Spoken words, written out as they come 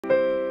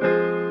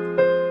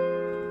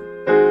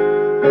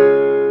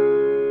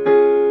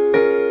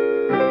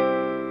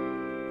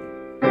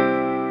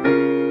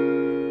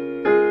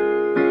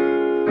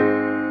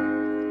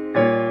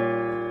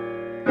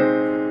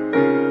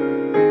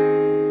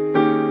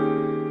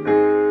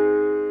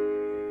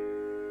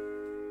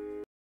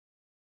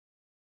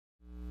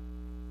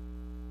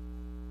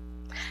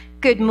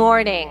Good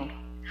morning.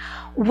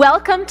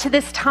 Welcome to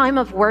this time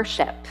of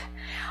worship.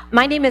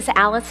 My name is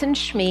Allison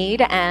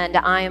Schmid, and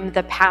I'm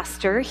the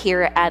pastor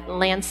here at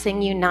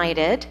Lansing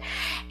United.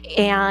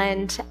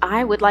 And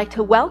I would like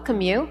to welcome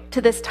you to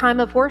this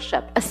time of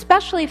worship,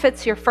 especially if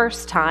it's your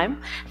first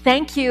time.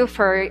 Thank you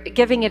for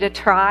giving it a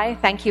try.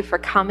 Thank you for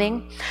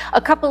coming.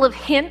 A couple of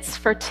hints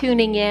for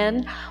tuning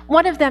in.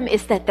 One of them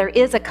is that there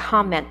is a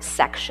comment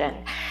section.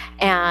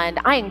 And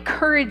I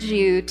encourage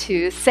you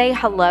to say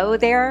hello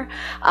there.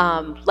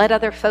 Let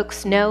other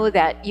folks know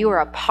that you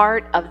are a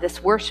part of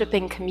this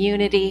worshiping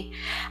community.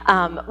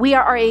 We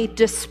are a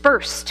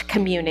dispersed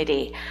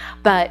community,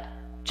 but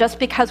just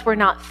because we're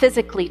not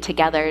physically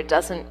together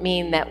doesn't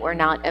mean that we're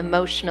not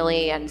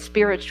emotionally and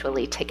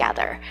spiritually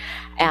together.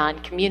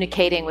 And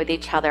communicating with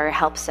each other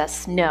helps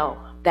us know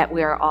that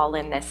we're all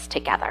in this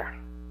together.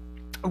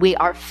 We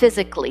are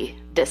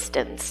physically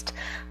distanced,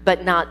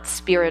 but not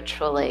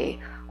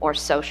spiritually or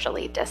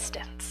socially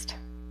distanced.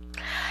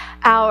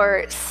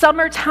 Our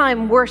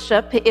summertime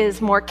worship is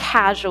more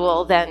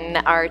casual than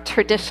our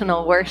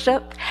traditional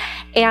worship,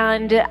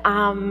 and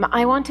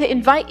I want to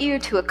invite you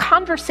to a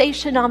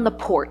conversation on the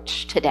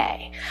porch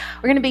today.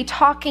 We're going to be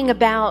talking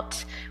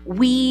about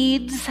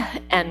weeds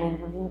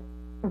and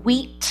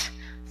wheat,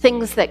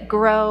 things that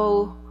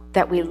grow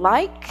that we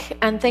like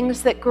and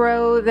things that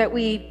grow that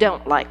we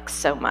don't like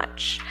so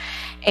much.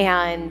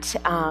 And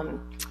I'm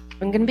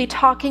going to be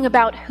talking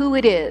about who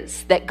it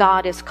is that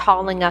God is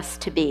calling us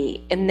to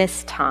be in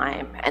this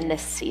time and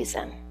this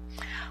season.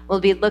 We'll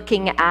be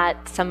looking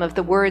at some of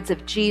the words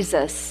of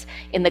Jesus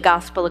in the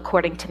Gospel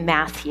according to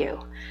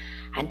Matthew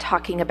and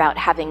talking about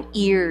having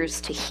ears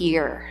to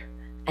hear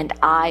and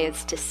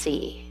eyes to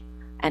see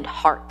and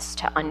hearts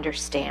to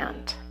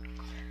understand.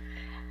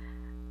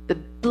 The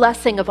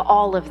blessing of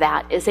all of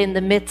that is in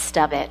the midst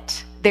of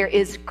it. There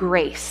is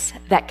grace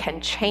that can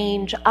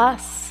change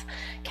us,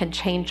 can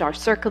change our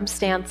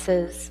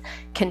circumstances,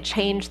 can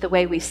change the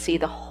way we see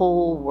the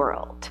whole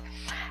world.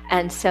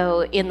 And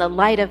so in the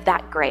light of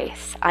that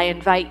grace, I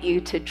invite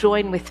you to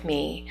join with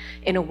me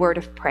in a word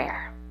of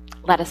prayer.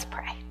 Let us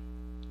pray.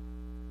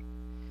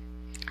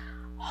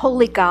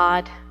 Holy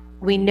God,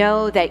 we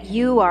know that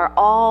you are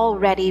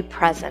already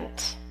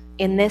present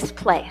in this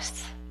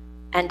place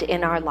and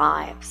in our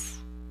lives.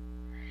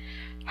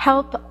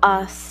 Help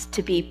us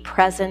to be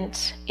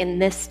present in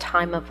this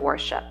time of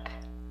worship,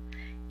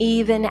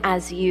 even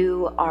as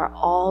you are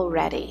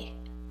already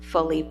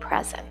fully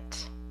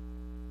present.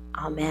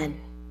 Amen.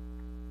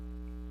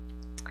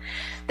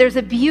 There's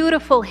a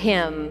beautiful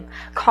hymn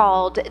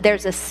called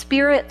 "There's a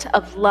Spirit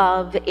of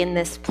Love in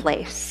This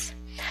Place."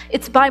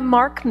 It's by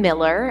Mark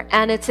Miller,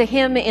 and it's a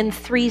hymn in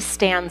 3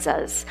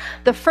 stanzas.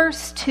 The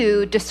first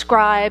 2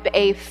 describe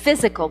a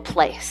physical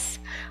place,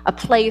 a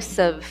place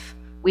of,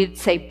 we'd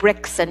say,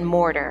 bricks and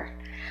mortar,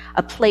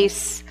 a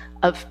place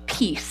of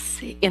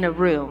peace in a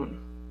room.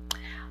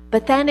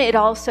 But then it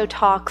also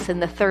talks in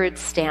the 3rd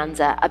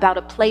stanza about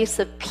a place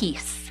of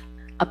peace,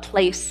 a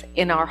place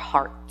in our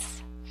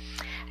hearts.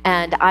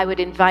 And I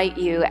would invite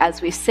you,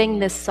 as we sing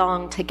this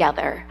song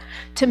together,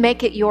 to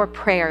make it your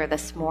prayer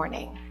this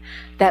morning,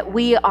 that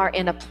we are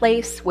in a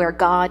place where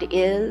God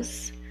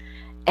is,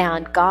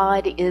 and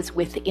God is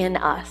within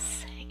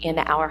us, in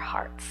our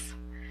hearts.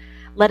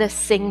 Let us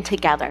sing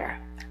together.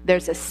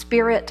 There's a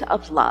spirit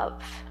of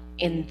love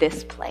in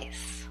this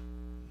place.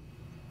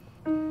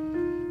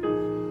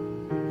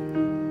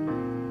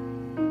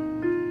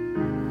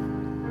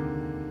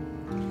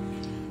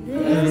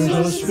 There's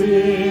a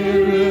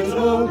spirit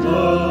of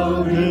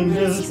love in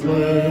this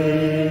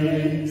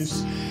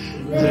place.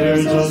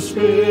 There's a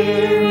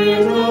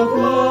spirit of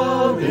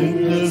love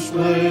in this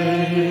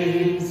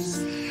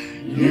place.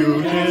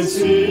 You can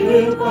see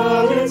it,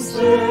 but it's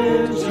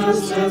there,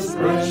 just as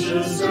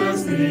precious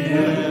as the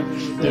air.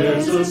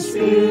 There's a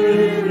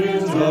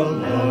spirit of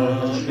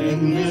love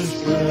in this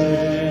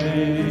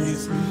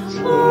place.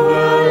 Oh,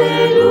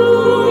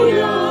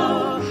 hallelujah,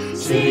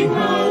 sing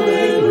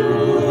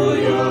hallelujah.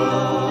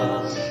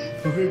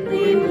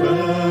 We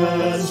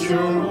bless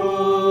your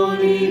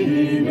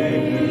holy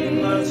name.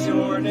 Bless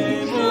your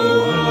name.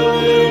 Oh,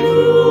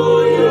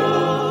 hallelujah.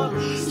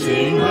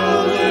 Sing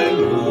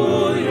hallelujah.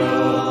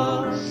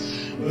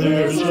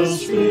 There's a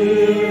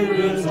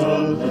spirit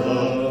of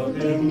love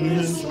in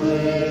this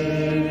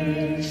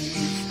place.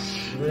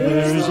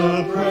 There's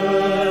a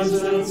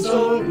presence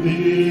of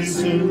peace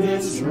in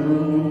this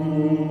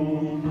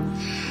room.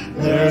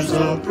 There's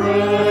a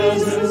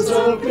presence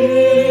of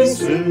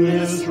peace in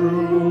this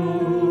room.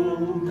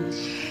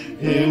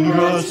 In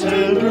God's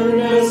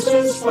tenderness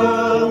is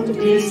found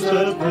peace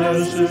that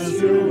passes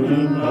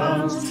human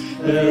bounds.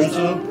 There's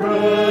a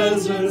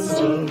presence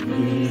of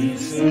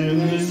peace in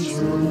this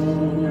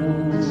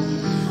room.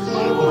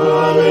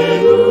 Oh,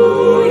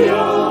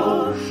 hallelujah,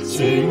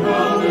 sing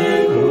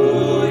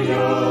hallelujah.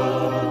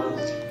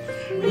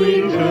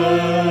 We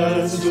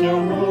bless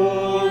your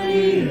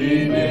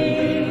holy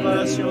name.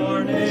 Bless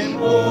your name.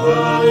 Oh,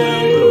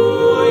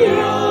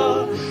 hallelujah,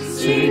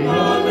 sing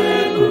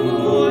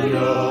hallelujah.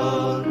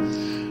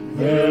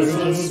 There's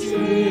a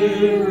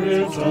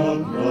spirit of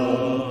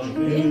love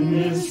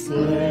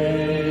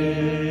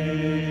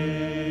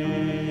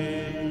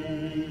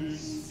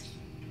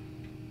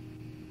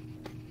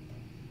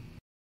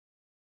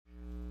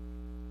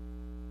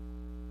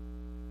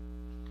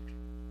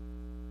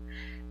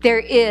There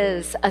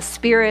is a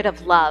spirit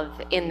of love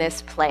in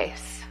this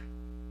place.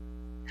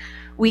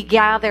 We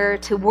gather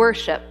to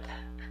worship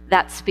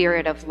that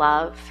spirit of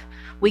love.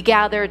 We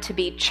gather to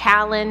be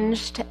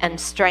challenged and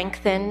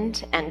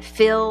strengthened and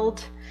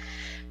filled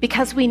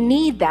because we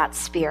need that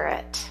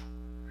spirit.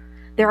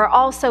 There are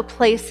also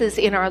places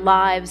in our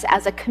lives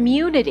as a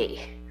community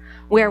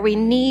where we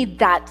need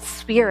that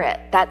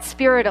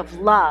spirit of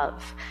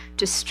love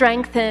to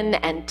strengthen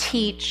and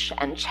teach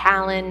and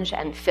challenge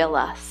and fill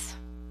us.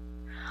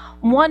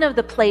 One of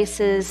the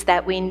places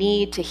that we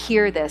need to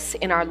hear this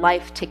in our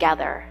life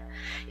together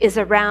is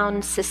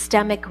around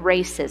systemic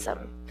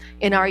racism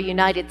in our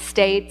United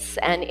States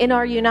and in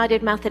our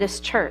United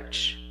Methodist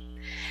Church.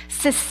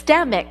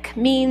 Systemic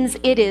means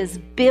it is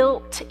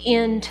built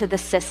into the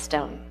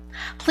system.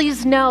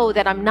 Please know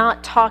that I'm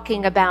not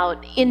talking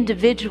about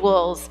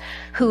individuals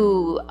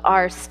who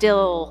are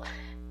still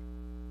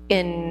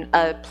in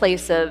a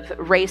place of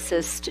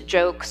racist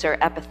jokes or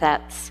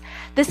epithets.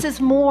 This is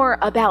more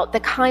about the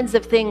kinds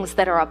of things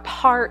that are a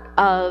part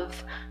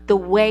of the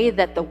way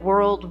that the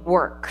world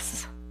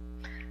works.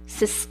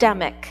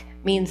 Systemic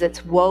means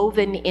it's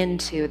woven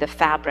into the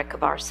fabric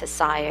of our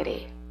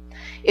society.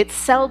 It's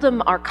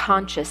seldom our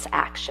conscious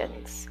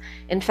actions.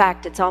 In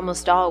fact, it's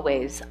almost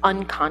always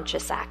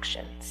unconscious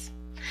actions.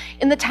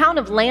 In the town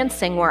of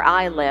Lansing, where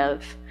I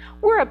live,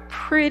 we're a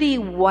pretty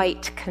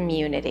white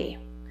community.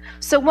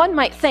 So one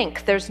might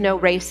think there's no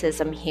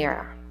racism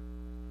here.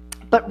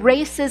 But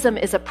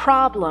racism is a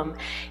problem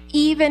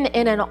even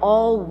in an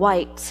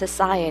all-white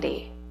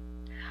society.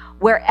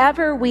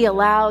 Wherever we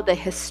allow the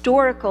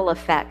historical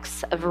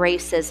effects of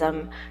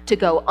racism to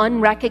go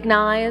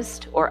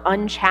unrecognized or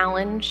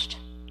unchallenged,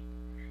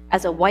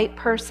 as a white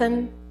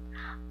person,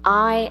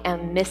 I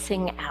am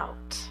missing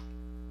out.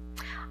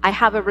 I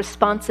have a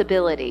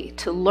responsibility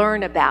to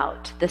learn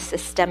about the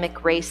systemic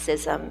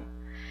racism.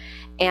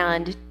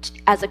 And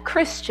as a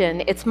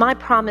Christian, it's my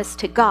promise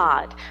to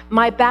God,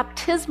 my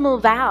baptismal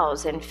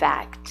vows, in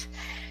fact,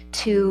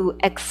 to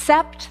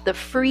accept the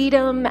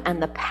freedom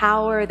and the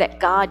power that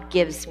God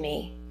gives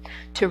me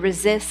to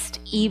resist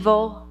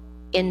evil,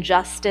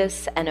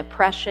 injustice, and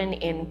oppression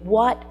in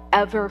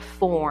whatever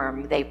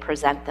form they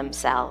present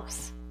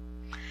themselves.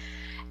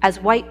 As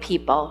white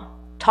people,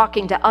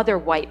 talking to other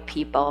white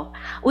people,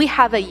 we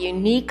have a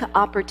unique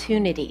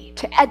opportunity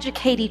to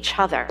educate each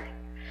other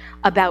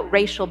about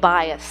racial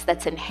bias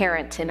that's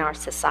inherent in our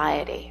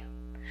society.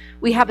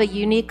 We have a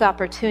unique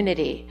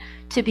opportunity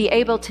to be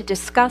able to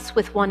discuss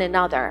with one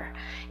another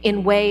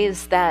in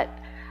ways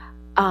that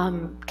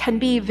can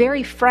be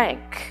very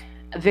frank,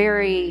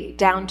 very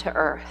down to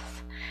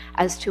earth,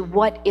 as to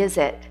what is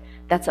it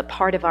that's a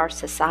part of our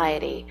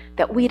society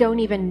that we don't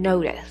even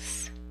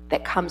notice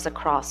that comes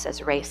across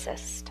as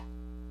racist.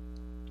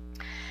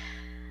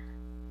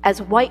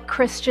 As white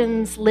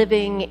Christians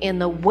living in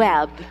the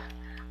web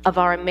of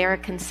our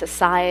American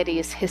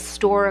society's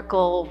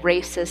historical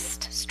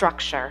racist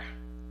structure,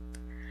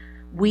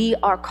 we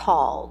are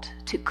called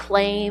to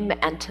claim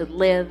and to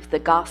live the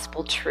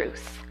gospel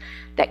truth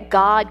that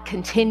God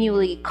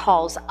continually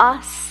calls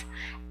us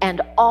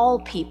and all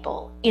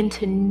people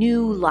into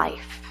new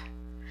life.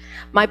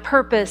 My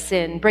purpose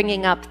in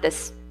bringing up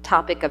this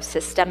topic of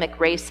systemic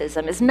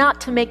racism is not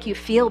to make you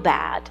feel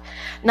bad,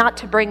 not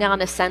to bring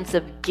on a sense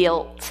of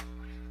guilt.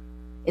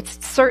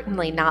 It's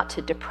certainly not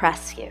to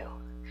depress you.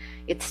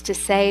 It's to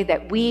say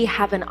that we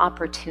have an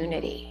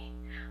opportunity.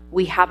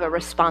 We have a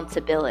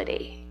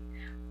responsibility.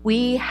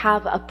 We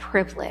have a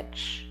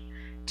privilege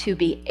to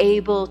be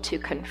able to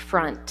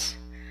confront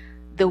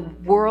the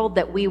world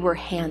that we were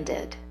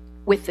handed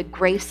with the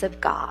grace of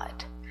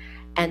God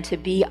and to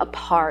be a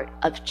part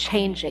of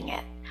changing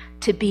it,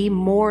 to be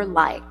more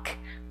like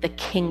the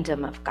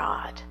kingdom of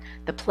God,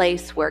 the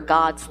place where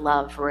God's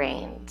love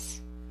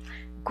reigns.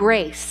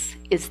 Grace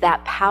is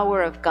that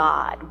power of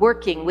God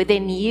working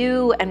within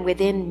you and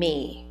within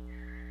me.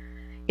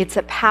 It's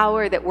a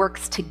power that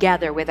works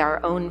together with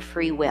our own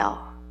free will,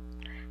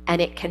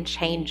 and it can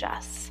change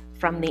us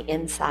from the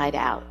inside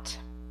out.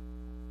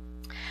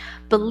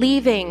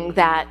 Believing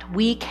that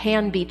we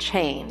can be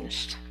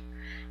changed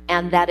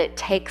and that it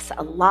takes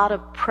a lot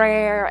of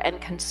prayer and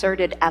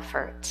concerted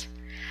effort,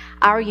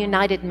 our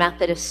United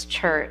Methodist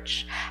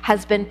Church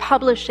has been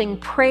publishing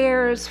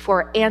prayers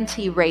for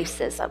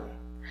anti-racism.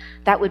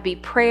 That would be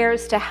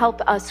prayers to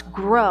help us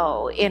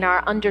grow in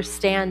our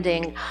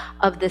understanding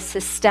of the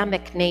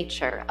systemic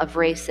nature of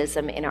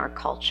racism in our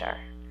culture.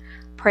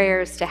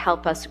 Prayers to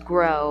help us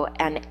grow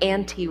an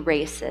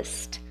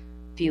anti-racist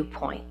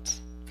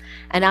viewpoint.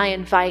 And I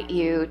invite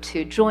you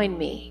to join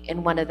me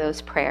in one of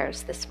those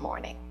prayers this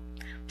morning.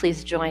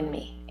 Please join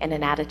me in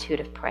an attitude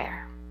of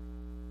prayer.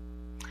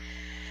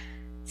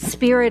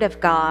 Spirit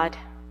of God,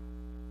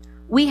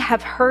 we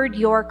have heard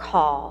your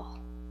call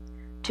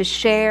to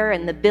share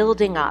in the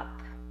building up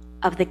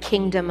of the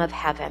kingdom of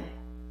heaven.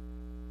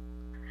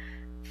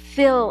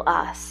 Fill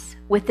us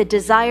with the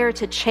desire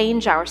to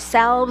change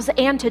ourselves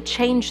and to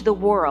change the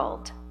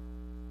world,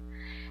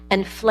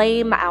 and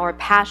flame our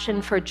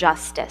passion for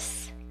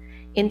justice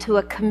into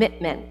a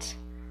commitment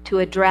to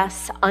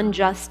address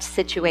unjust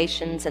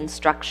situations and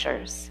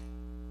structures.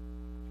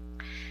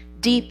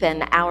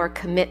 Deepen our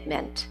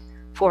commitment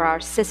for our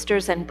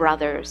sisters and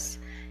brothers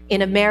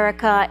in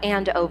America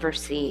and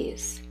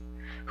overseas,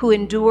 who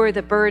endure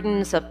the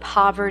burdens of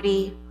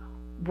poverty,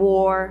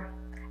 war,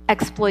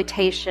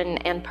 exploitation,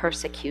 and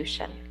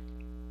persecution.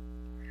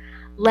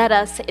 Let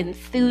us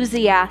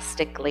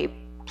enthusiastically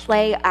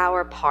play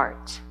our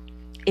part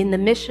in the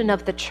mission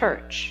of the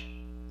church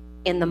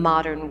in the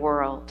modern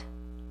world.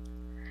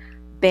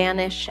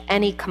 Banish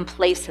any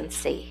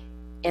complacency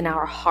in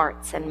our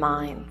hearts and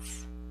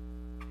minds.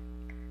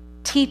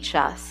 Teach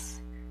us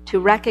to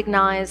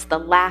recognize the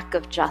lack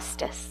of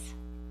justice.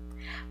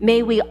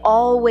 May we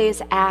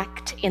always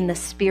act in the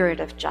spirit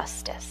of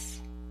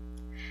justice.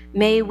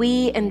 May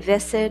we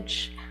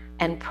envisage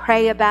and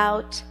pray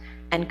about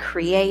and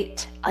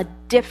create a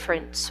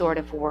different sort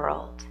of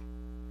world,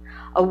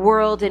 a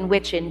world in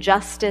which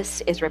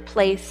injustice is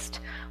replaced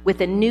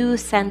with a new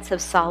sense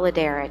of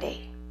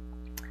solidarity,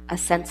 a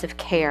sense of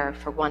care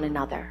for one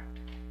another.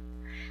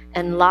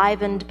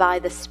 Enlivened by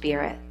the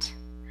Spirit,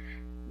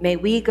 may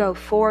we go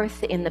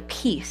forth in the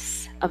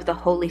peace of the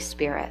Holy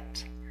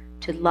Spirit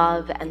to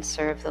love and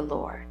serve the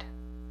Lord.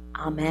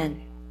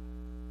 Amen.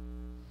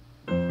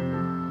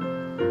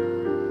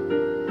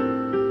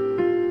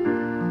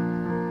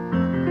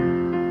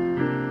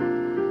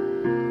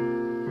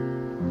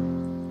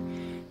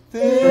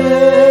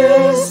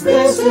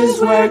 This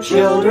is where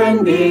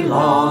children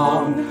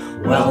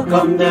belong,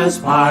 welcomed as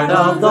part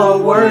of the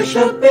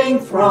worshiping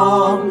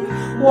throng.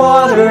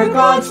 Water,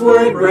 God's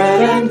word,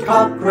 bread and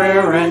cup,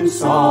 prayer and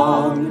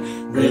song.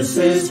 This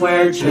is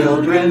where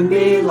children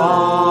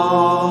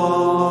belong.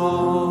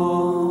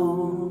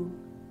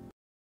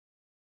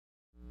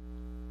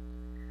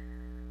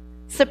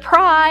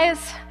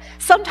 Surprise!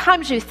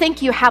 Sometimes you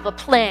think you have a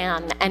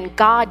plan and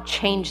God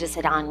changes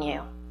it on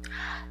you.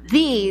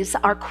 These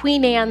are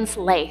Queen Anne's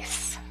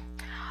lace.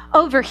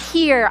 Over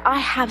here, I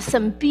have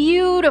some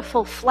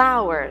beautiful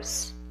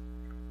flowers,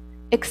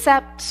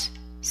 except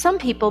some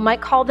people might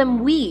call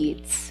them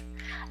weeds.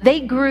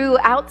 They grew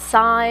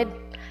outside,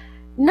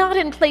 not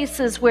in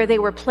places where they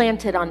were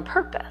planted on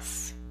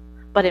purpose,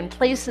 but in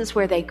places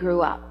where they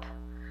grew up.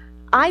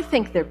 I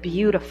think they're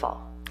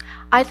beautiful.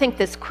 I think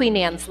this Queen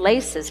Anne's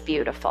lace is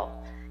beautiful,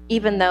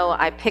 even though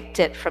I picked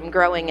it from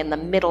growing in the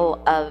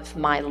middle of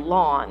my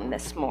lawn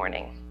this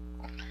morning.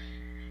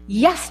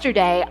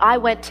 Yesterday, I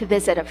went to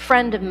visit a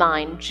friend of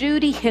mine,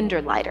 Judy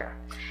Hinderleiter,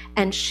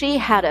 and she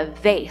had a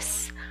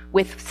vase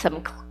with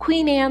some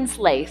Queen Anne's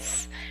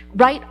lace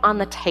right on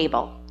the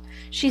table.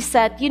 She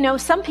said, you know,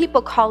 some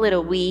people call it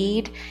a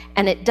weed,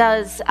 and it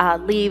does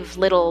leave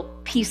little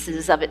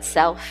pieces of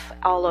itself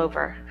all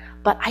over,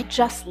 but I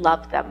just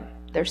love them.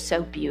 They're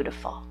so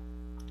beautiful.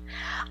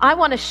 I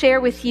want to share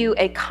with you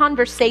a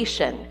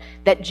conversation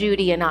that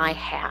Judy and I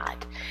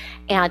had.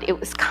 And it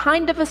was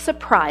kind of a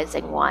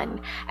surprising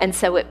one. And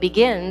so it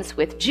begins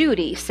with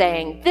Judy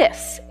saying,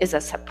 "This is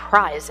a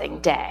surprising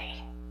day."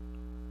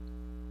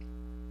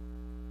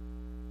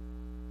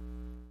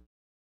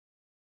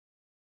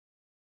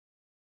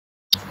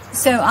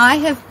 So I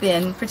have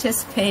been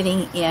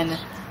participating in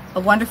a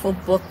wonderful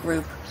book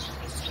group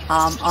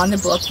on the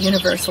book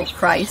Universal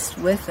Christ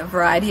with a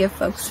variety of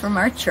folks from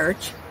our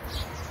church.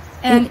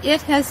 And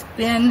it has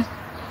been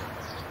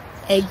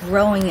a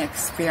growing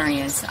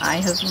experience. I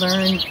have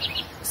learned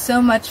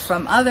so much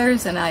from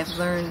others, and I've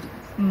learned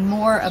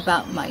more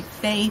about my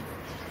faith,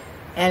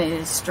 and it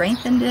has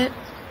strengthened it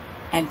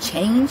and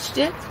changed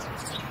it,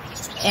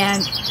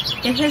 and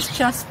it has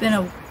just been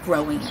a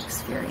growing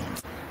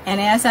experience.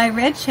 And as I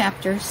read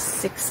chapter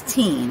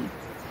 16,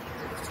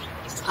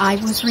 I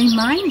was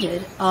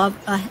reminded of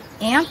an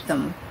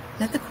anthem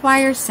that the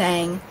choir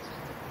sang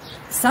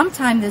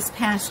sometime this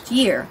past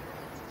year,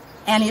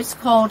 and it's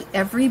called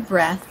Every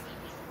Breath,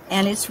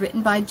 and it's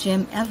written by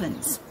Jim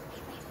Evans.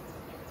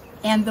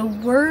 And the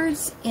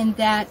words in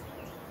that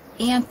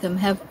anthem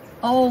have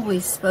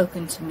always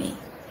spoken to me.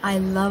 I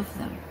love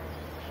them.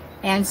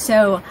 And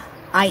so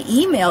I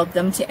emailed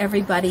them to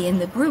everybody in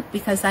the group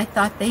because I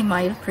thought they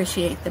might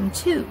appreciate them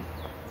too.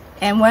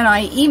 And when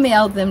I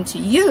emailed them to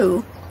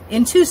you,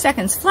 in 2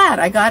 seconds flat,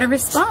 I got a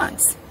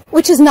response.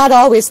 Which is not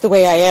always the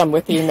way I am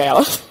with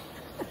email.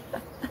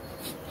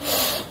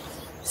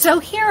 So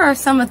here are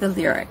some of the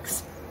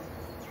lyrics.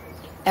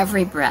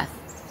 Every breath.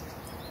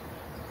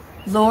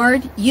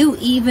 Lord, you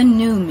even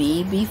knew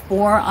me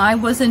before I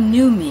was a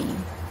new me.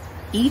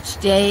 Each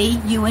day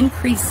you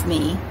increase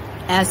me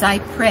as I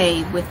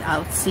pray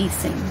without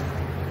ceasing.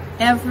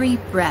 Every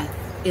breath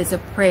is a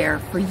prayer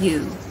for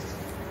you.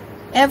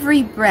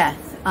 Every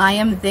breath I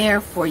am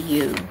there for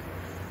you.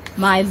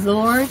 My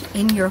Lord,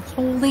 in your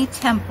holy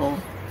temple,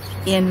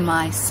 in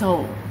my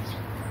soul.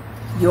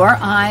 Your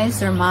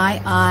eyes are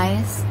my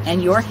eyes,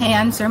 and your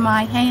hands are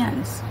my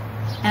hands,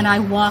 and I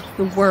walk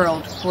the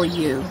world for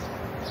you.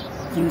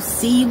 You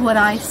see what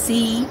I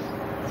see,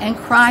 and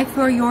cry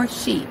for your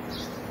sheep,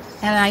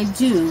 and I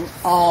do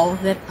all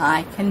that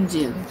I can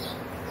do.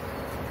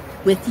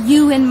 With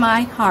you in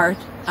my heart,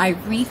 I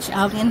reach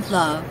out in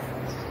love,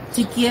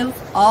 to give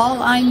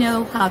all I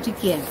know how to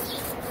give.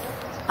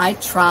 I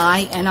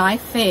try and I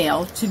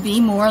fail to be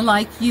more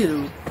like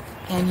you,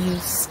 and you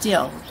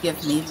still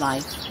give me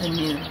life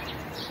anew.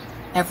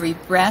 Every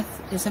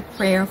breath is a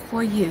prayer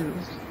for you.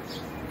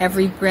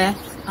 Every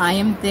breath I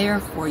am there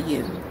for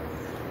you,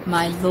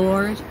 my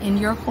Lord, in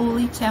your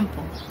holy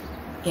temple,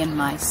 in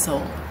my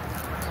soul.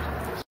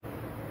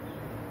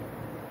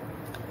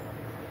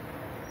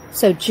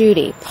 So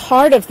Judy,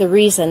 part of the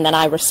reason that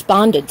I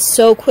responded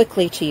so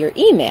quickly to your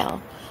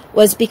email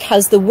was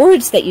because the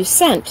words that you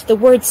sent, the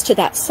words to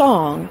that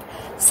song,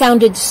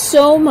 sounded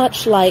so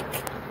much like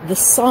the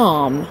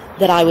psalm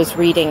that I was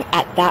reading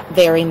at that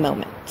very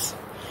moment.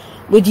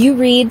 Would you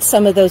read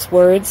some of those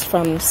words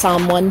from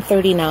Psalm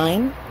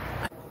 139?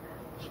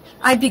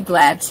 I'd be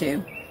glad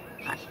to.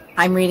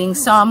 I'm reading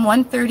Psalm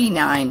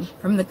 139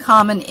 from the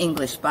Common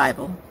English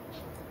Bible.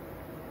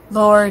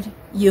 Lord,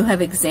 you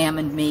have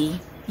examined me.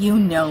 You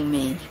know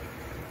me.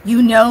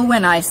 You know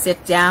when I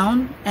sit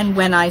down and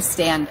when I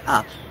stand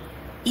up.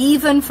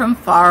 Even from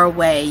far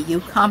away, you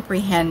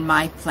comprehend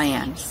my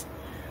plans.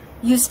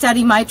 You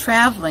study my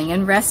traveling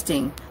and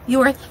resting.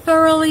 You are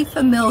thoroughly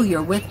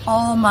familiar with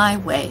all my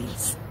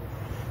ways.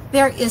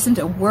 There isn't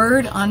a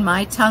word on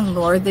my tongue,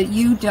 Lord, that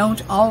you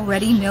don't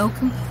already know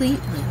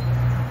completely.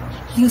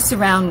 You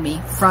surround me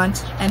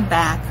front and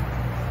back.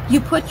 You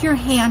put your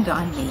hand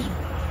on me.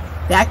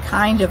 That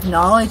kind of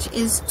knowledge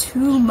is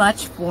too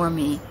much for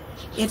me.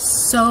 It's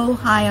so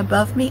high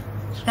above me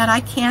that I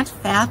can't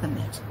fathom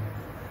it.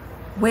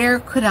 Where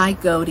could I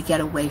go to get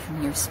away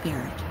from your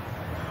spirit?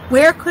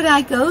 Where could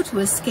I go to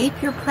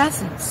escape your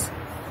presence?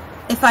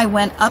 If I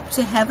went up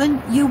to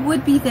heaven, you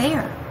would be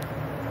there.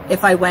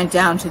 If I went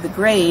down to the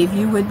grave,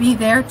 you would be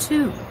there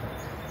too.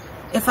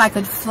 If I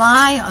could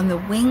fly on the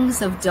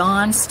wings of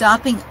dawn,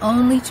 stopping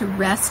only to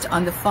rest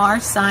on the far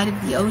side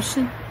of the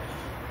ocean,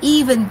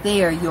 even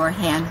there your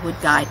hand would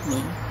guide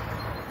me.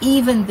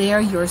 Even there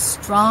your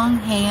strong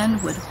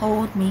hand would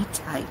hold me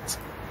tight.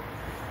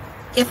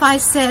 If I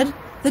said,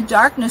 the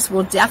darkness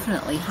will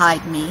definitely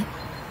hide me,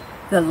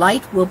 the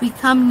light will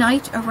become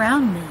night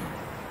around me.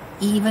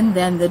 Even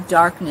then the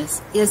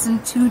darkness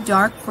isn't too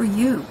dark for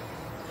you.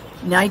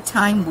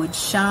 Nighttime would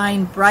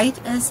shine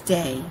bright as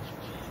day,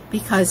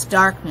 because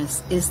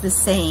darkness is the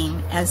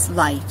same as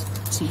light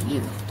to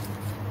you.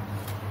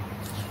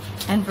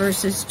 And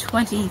verses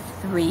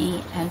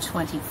 23 and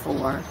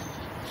 24.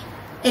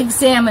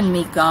 Examine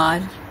me,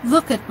 God.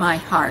 Look at my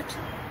heart.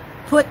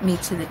 Put me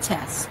to the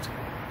test.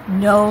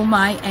 Know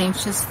my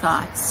anxious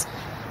thoughts.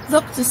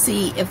 Look to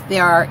see if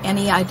there are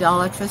any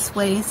idolatrous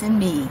ways in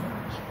me.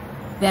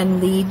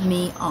 Then lead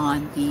me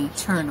on the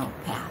eternal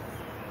path.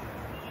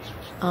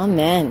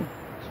 Amen.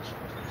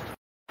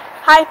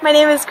 Hi, my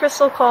name is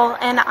Crystal Cole,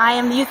 and I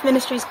am the Youth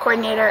Ministries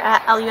Coordinator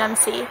at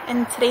LUMC.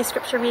 And today's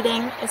scripture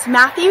reading is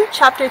Matthew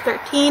chapter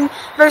 13,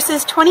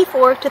 verses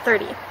 24 to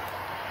 30.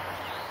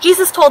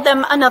 Jesus told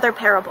them another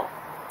parable.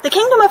 The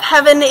kingdom of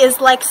heaven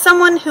is like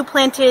someone who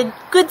planted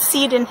good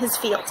seed in his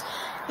field.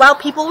 While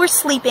people were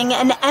sleeping,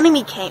 an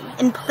enemy came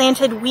and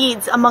planted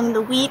weeds among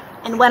the wheat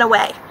and went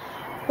away.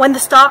 When the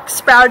stalks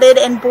sprouted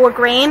and bore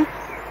grain,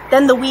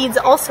 then the weeds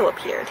also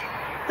appeared.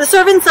 The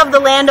servants of the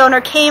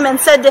landowner came and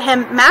said to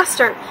him,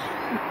 Master,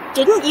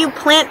 didn't you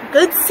plant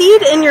good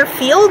seed in your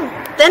field?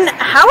 Then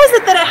how is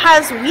it that it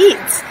has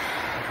weeds?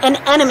 An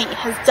enemy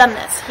has done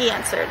this, he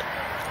answered.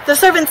 The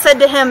servant said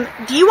to him,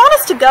 Do you want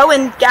us to go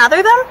and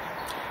gather them?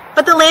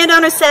 But the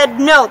landowner said,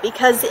 No,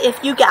 because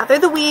if you gather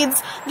the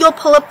weeds, you'll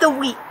pull up the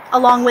wheat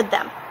along with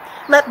them.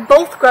 Let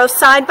both grow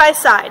side by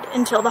side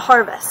until the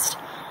harvest.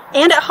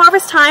 And at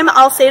harvest time,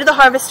 I'll say to the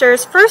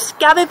harvesters, First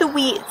gather the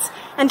weeds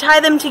and tie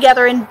them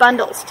together in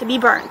bundles to be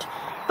burned,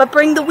 but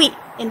bring the wheat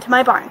into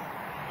my barn.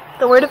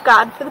 The word of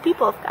God for the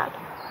people of God.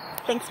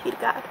 Thanks be to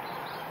God.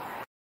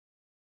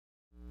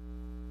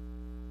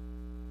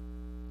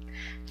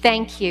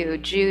 Thank you,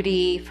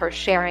 Judy, for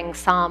sharing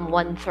Psalm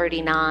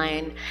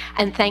 139,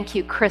 and thank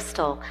you,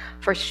 Crystal,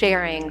 for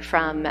sharing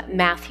from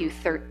Matthew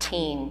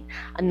 13,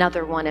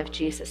 another one of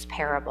Jesus'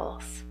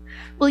 parables.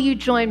 Will you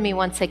join me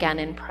once again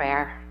in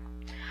prayer?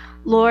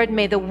 Lord,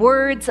 may the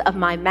words of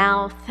my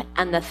mouth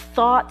and the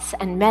thoughts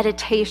and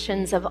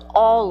meditations of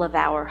all of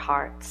our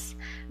hearts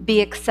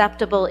be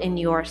acceptable in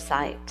your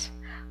sight,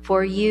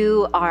 for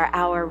you are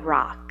our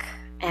rock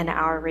and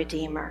our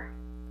Redeemer.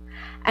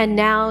 And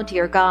now,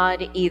 dear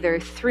God, either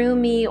through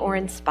me or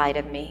in spite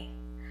of me,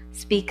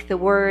 speak the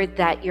word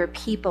that your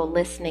people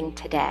listening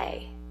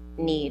today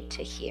need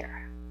to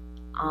hear.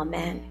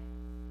 Amen.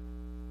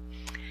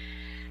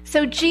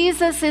 So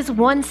Jesus is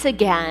once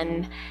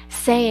again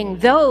saying,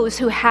 those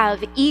who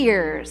have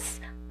ears,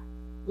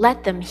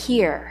 let them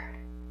hear.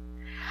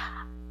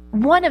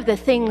 One of the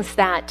things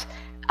that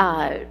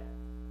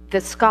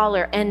the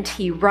scholar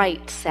N.T.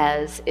 Wright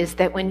says is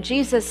that when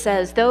Jesus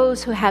says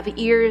those who have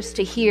ears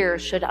to hear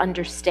should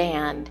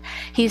understand,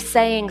 he's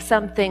saying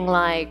something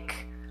like,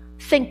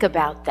 think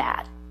about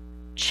that,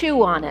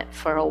 chew on it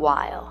for a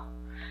while,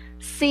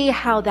 see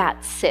how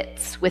that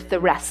sits with the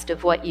rest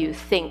of what you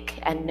think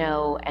and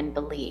know and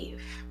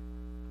believe.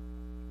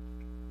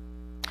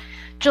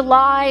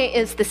 July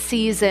is the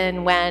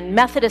season when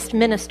Methodist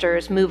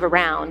ministers move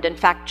around. In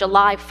fact,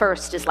 July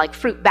 1st is like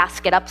fruit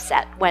basket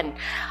upset, when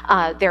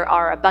there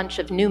are a bunch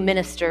of new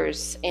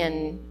ministers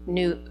in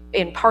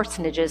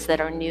parsonages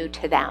that are new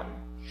to them.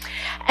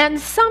 And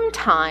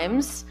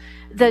sometimes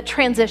the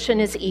transition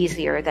is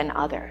easier than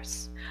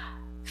others.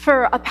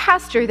 For a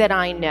pastor that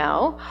I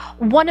know,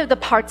 one of the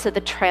parts of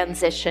the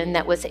transition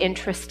that was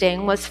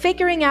interesting was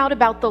figuring out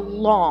about the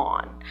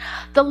lawn.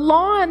 The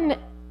lawn,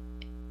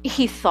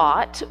 he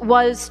thought,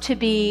 was to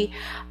be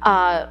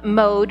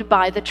mowed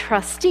by the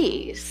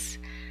trustees.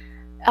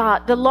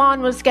 The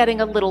lawn was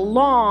getting a little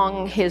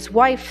long, his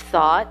wife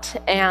thought,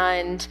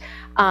 and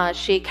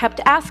she kept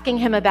asking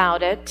him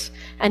about it,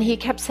 and he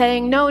kept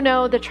saying,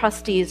 no, the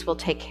trustees will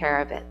take care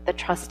of it. The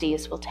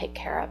trustees will take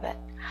care of it.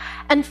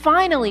 And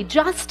finally,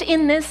 just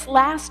in this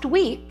last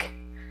week,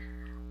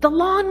 the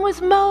lawn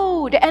was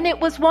mowed, and it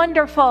was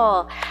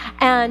wonderful,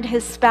 and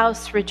his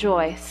spouse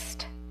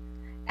rejoiced,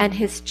 and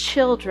his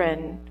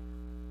children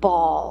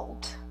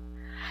bawled.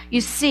 You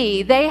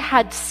see, they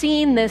had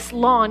seen this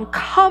lawn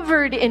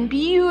covered in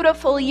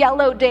beautiful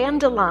yellow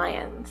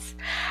dandelions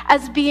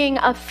as being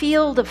a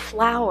field of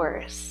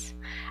flowers.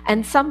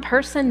 And some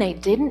person they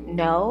didn't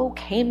know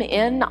came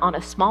in on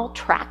a small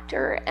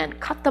tractor and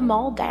cut them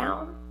all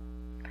down.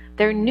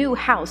 Their new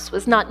house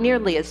was not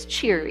nearly as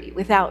cheery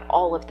without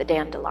all of the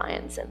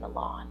dandelions in the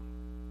lawn.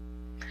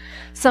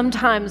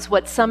 Sometimes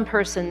what some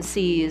person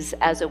sees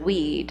as a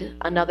weed,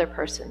 another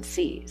person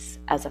sees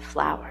as a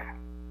flower.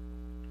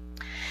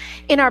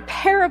 In our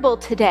parable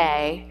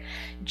today,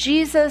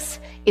 Jesus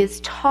is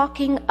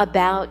talking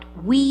about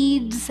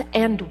weeds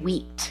and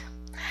wheat.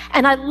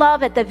 And I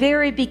love at the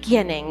very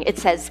beginning, it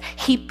says,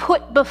 he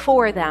put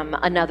before them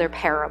another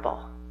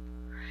parable.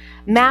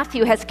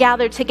 Matthew has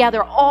gathered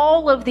together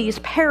all of these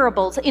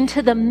parables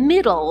into the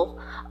middle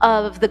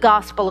of the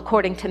gospel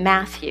according to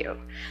Matthew.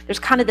 There's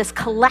kind of this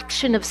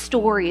collection of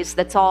stories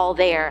that's all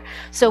there.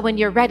 So when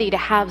you're ready to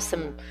have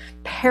some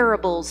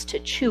parables to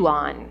chew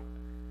on,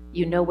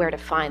 you know where to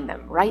find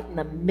them, right in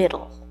the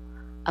middle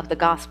of the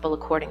gospel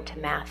according to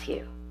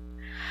Matthew.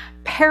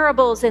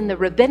 Parables in the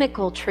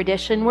rabbinical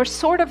tradition were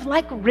sort of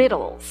like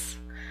riddles,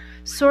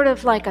 sort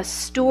of like a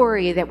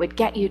story that would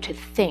get you to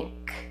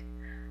think,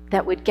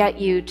 that would get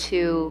you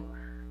to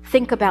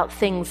think about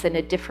things in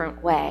a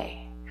different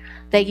way.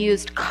 They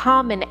used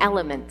common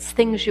elements,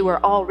 things you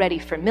were already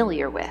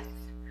familiar with,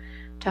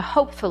 to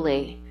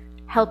hopefully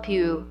help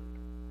you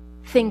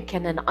think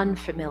in an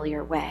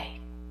unfamiliar way.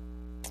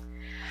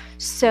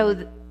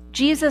 So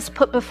Jesus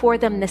put before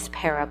them this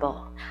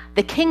parable.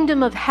 The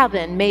kingdom of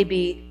heaven may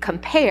be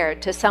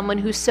compared to someone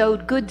who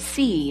sowed good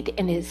seed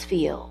in his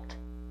field.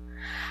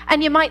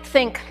 And you might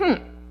think,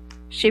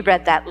 she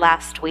read that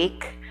last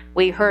week.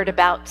 We heard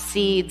about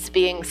seeds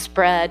being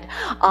spread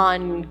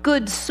on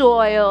good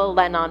soil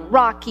and on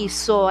rocky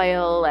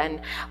soil,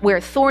 and where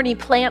thorny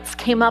plants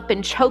came up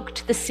and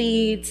choked the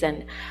seeds,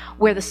 and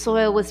where the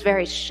soil was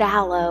very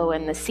shallow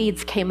and the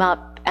seeds came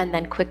up and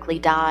then quickly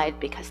died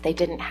because they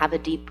didn't have a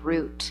deep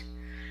root.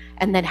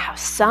 And then how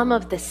some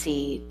of the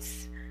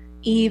seeds,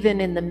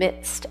 even in the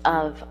midst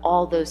of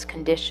all those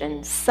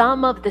conditions,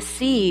 some of the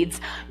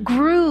seeds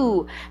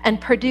grew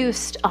and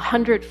produced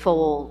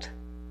 100-fold,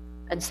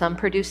 and some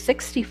produced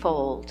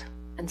 60-fold,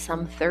 and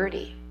some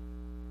 30.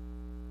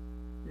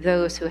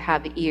 Those who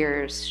have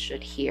ears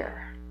should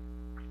hear.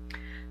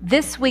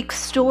 This week's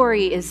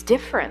story is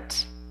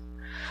different.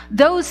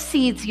 Those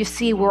seeds, you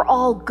see, were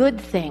all good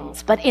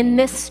things, but in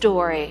this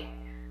story,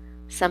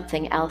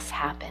 something else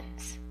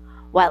happens.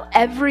 While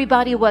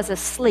everybody was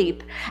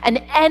asleep, an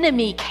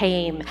enemy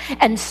came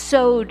and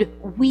sowed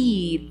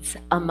weeds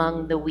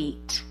among the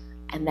wheat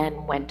and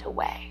then went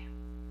away.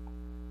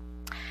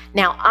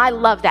 Now, I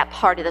love that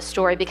part of the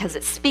story because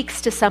it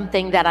speaks to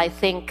something that I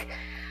think,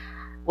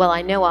 well,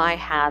 I know I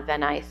have,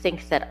 and I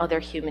think that other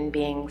human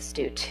beings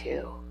do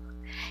too.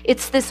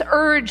 It's this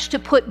urge to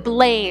put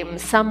blame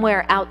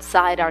somewhere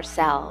outside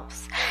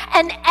ourselves.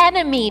 An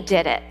enemy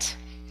did it.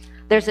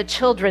 There's a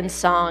children's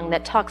song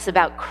that talks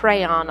about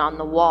crayon on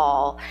the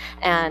wall,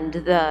 and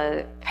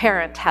the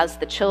parent has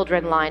the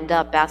children lined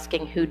up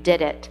asking who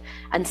did it,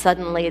 and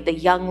suddenly the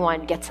young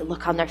one gets a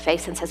look on their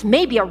face and says,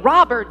 maybe a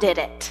robber did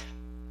it.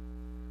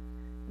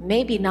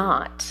 Maybe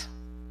not.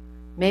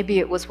 Maybe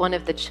it was one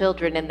of the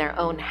children in their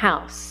own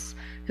house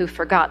who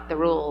forgot the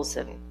rules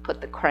and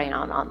put the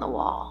crayon on the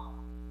wall.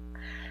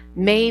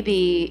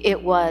 Maybe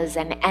it was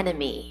an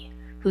enemy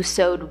who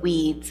sowed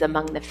weeds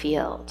among the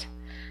field.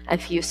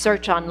 If you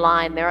search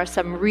online, there are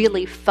some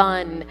really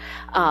fun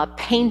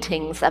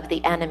paintings of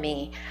the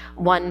enemy.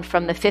 One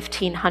from the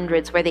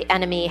 1500s where the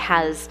enemy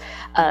has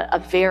a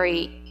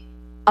very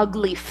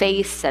ugly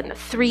face and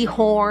 3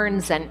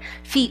 horns and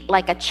feet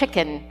like a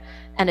chicken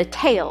and a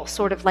tail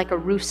sort of like a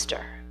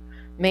rooster.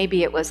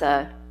 Maybe it was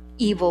an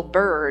evil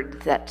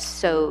bird that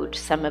sowed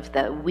some of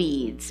the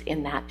weeds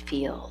in that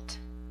field.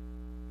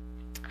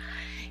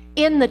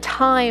 In the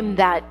time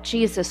that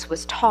Jesus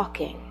was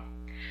talking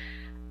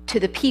to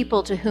the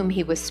people to whom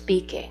he was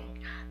speaking,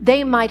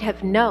 they might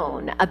have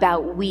known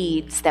about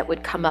weeds that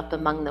would come up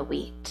among the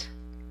wheat.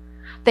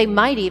 They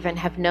might even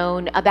have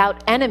known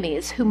about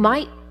enemies who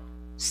might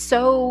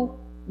sow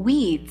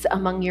weeds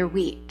among your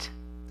wheat.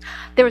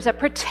 There was a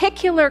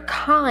particular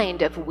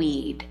kind of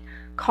weed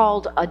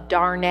called a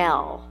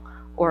darnel,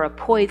 or a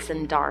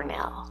poison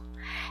darnel.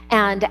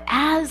 And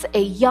as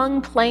a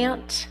young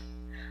plant,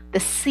 the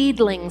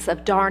seedlings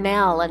of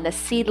darnel and the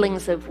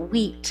seedlings of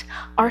wheat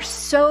are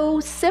so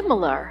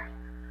similar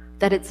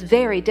that it's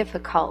very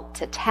difficult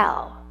to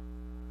tell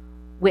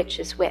which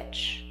is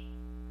which.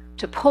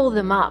 To pull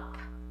them up,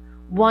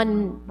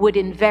 one would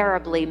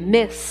invariably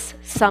miss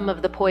some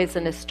of the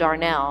poisonous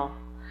darnel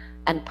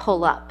and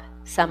pull up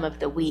some of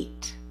the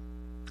wheat.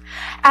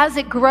 As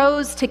it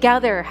grows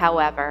together,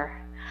 however,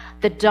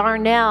 the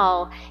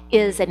darnel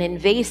is an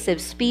invasive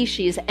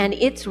species, and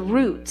its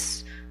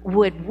roots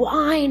would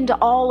wind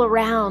all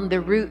around the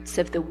roots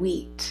of the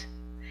wheat.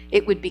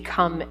 It would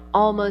become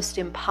almost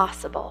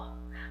impossible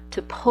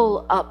to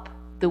pull up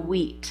the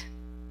wheat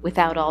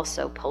without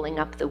also pulling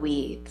up the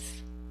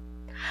weeds.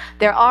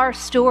 There are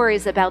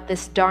stories about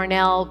this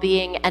darnel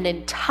being an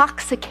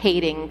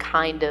intoxicating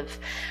kind of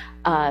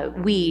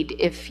weed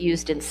if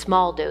used in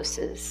small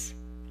doses,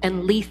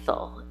 and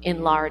lethal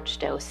in large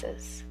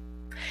doses.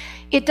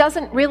 It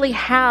doesn't really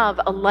have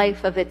a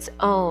life of its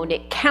own.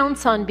 It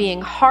counts on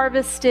being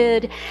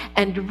harvested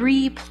and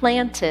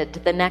replanted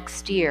the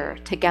next year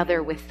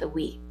together with the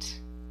wheat.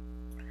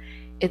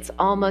 It's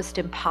almost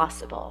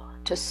impossible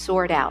to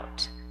sort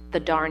out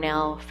the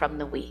darnel from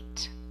the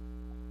wheat.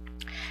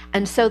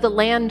 And so the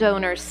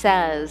landowner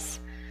says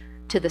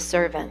to the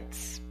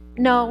servants,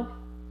 "No,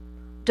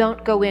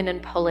 don't go in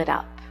and pull it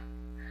up.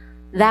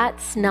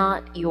 That's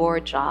not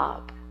your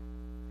job.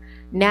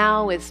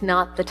 Now is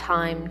not the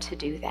time to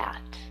do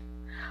that."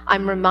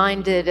 I'm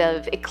reminded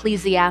of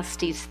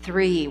Ecclesiastes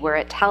 3, where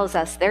it tells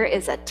us there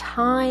is a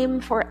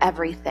time for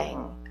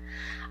everything,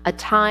 a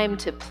time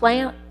to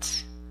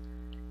plant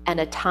and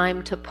a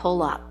time to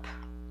pull up.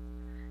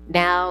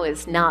 Now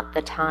is not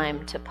the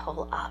time to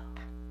pull up.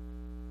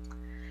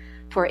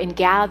 For in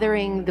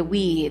gathering the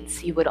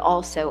weeds, you would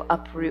also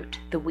uproot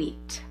the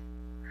wheat.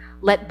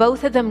 Let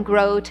both of them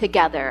grow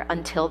together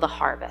until the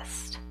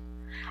harvest.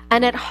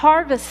 And at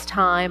harvest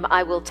time,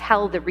 I will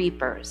tell the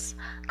reapers,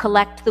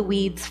 collect the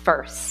weeds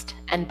first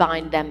and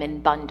bind them in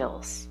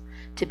bundles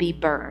to be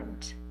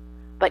burned,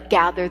 but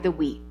gather the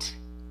wheat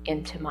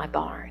into my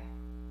barn.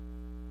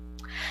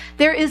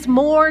 There is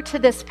more to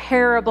this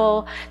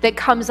parable that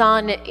comes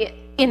on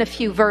in a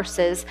few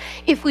verses.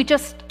 If we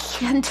just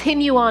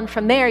continue on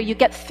from there, you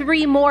get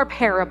 3 more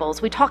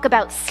parables. We talk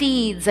about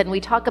seeds, and we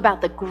talk about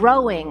the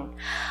growing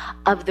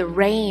of the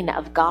reign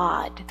of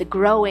God, the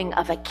growing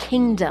of a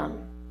kingdom.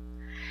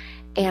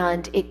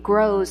 And it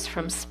grows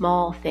from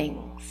small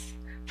things,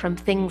 from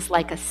things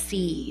like a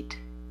seed,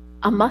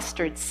 a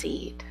mustard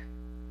seed,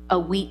 a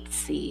wheat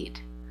seed,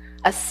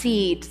 a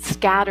seed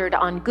scattered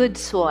on good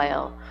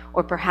soil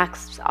or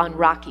perhaps on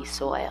rocky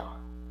soil.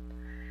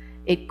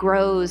 It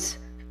grows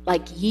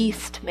like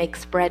yeast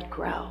makes bread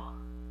grow.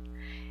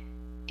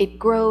 It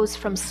grows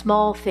from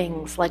small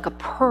things like a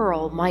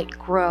pearl might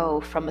grow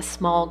from a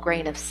small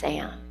grain of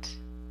sand.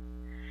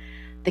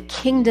 The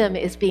kingdom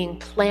is being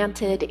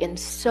planted in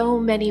so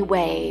many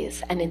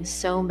ways and in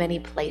so many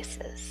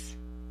places.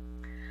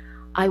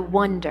 I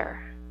wonder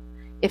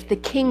if the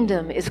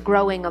kingdom is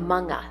growing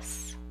among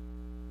us,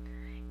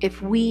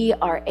 if we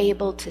are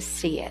able to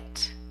see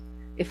it,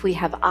 if we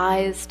have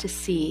eyes to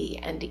see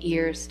and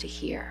ears to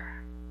hear.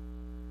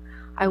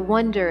 I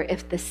wonder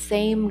if the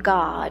same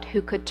God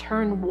who could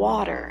turn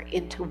water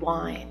into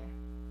wine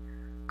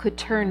could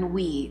turn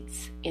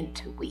weeds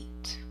into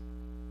wheat.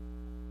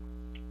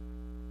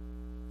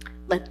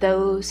 Let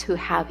those who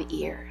have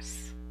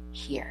ears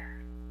hear.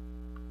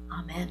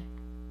 Amen.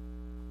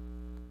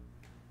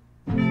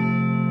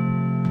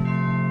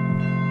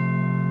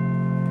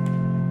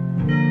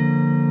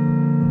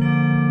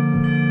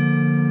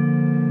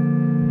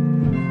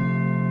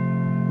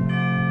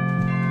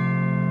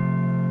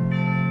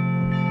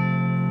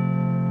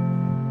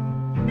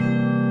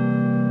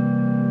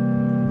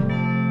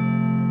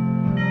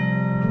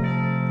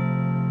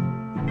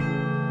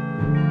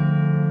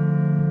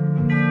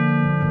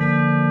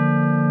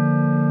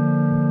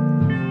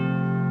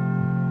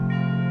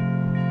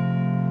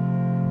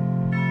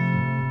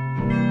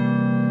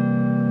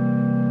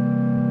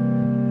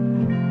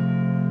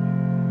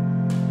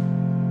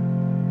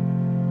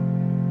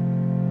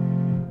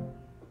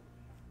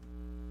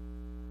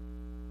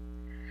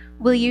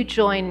 Will you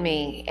join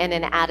me in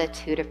an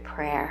attitude of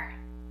prayer?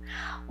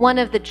 One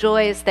of the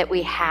joys that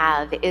we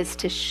have is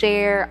to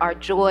share our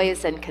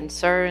joys and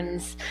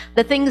concerns,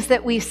 the things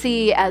that we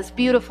see as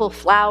beautiful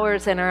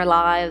flowers in our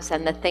lives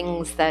and the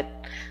things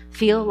that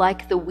feel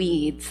like the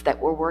weeds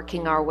that we're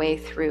working our way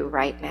through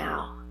right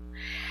now.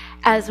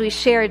 As we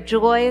share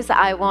joys,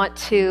 I want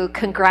to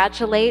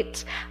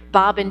congratulate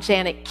Bob and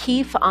Janet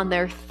Keefe on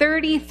their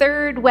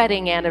 33rd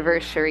wedding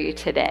anniversary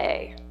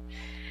today.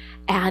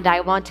 And I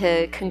want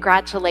to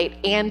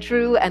congratulate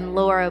Andrew and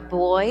Laura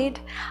Boyd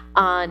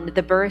on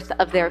the birth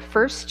of their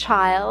first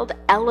child,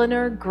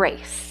 Eleanor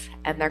Grace,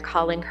 and they're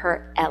calling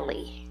her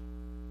Ellie.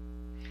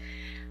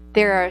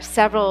 There are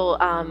several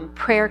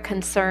prayer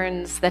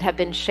concerns that have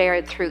been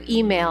shared through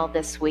email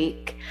this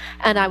week,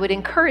 and I would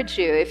encourage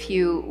you, if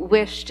you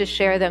wish to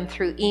share them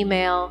through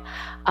email,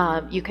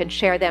 you can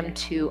share them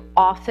to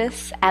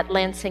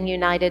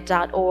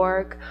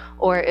office@lansingunited.org,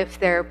 or if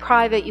they're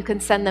private, you can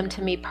send them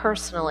to me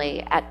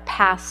personally at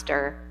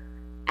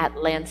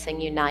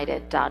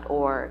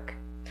pastor@lansingunited.org.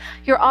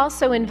 You're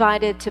also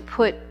invited to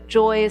put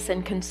joys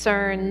and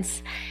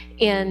concerns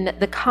in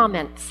the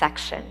comment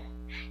section.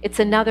 It's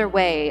another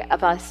way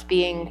of us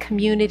being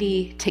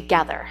community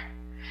together.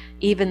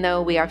 Even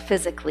though we are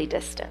physically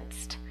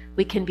distanced,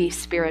 we can be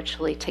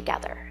spiritually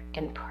together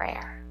in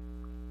prayer.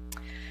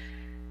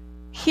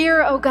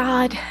 Hear, O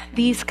God,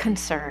 these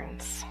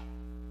concerns.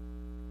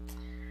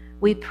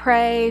 We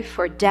pray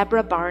for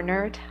Deborah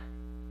Barnard,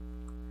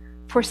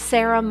 for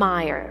Sarah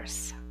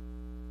Myers,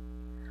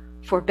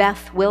 for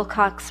Beth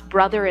Wilcox,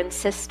 brother and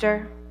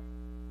sister,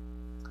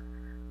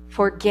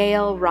 for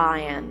Gail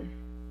Ryan,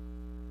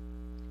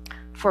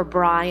 for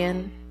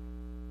Brian,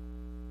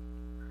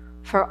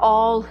 for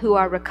all who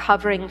are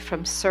recovering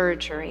from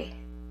surgery.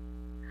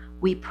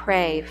 We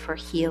pray for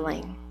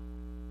healing.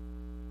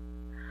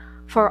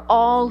 For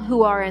all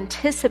who are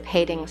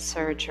anticipating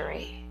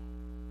surgery,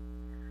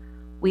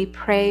 we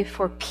pray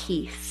for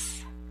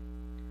peace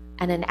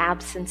and an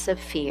absence of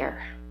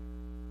fear.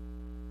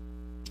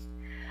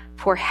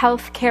 For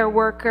healthcare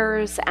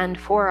workers and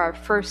for our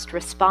first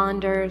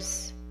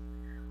responders,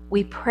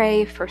 we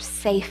pray for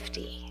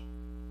safety.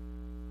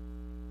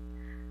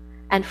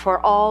 And for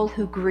all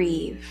who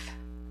grieve,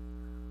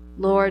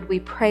 Lord, we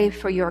pray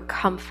for your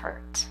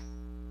comfort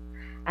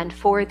and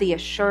for the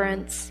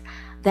assurance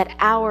that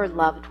our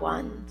loved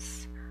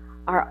ones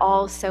are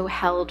also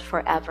held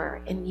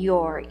forever in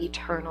your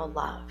eternal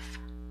love.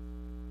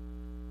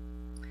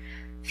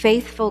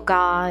 Faithful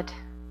God,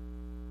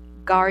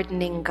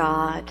 gardening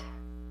God,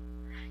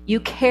 you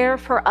care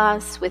for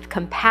us with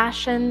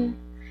compassion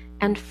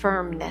and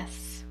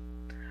firmness,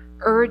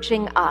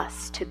 urging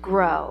us to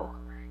grow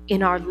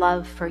in our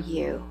love for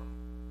you,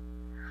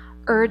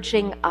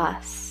 urging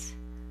us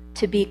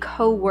to be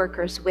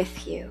co-workers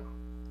with you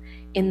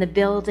in the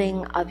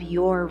building of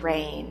your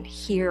reign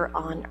here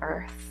on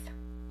earth.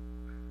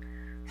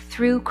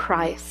 Through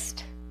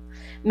Christ,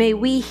 may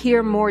we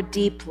hear more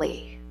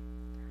deeply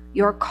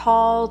your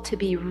call to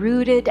be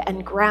rooted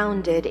and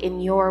grounded in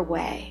your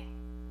way,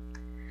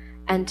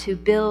 and to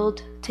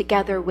build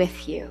together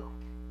with you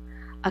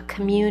a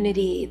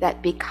community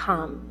that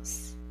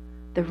becomes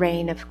the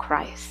reign of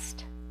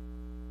Christ.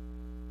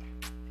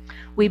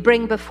 We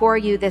bring before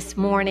you this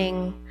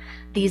morning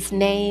these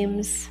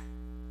names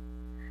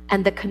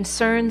and the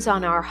concerns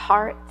on our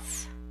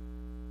hearts,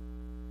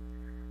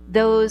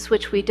 those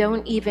which we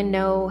don't even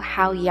know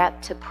how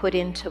yet to put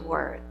into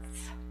words.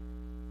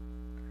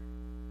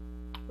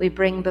 We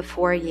bring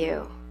before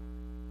you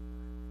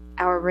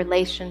our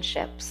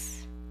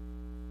relationships,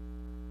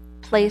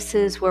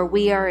 places where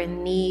we are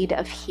in need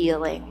of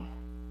healing,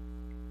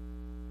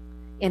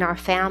 in our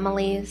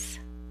families,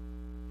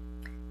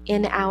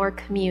 in our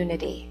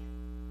community,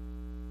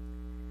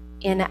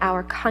 in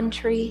our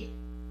country,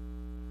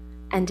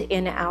 and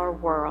in our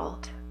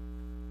world.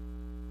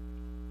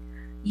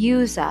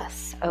 Use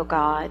us, O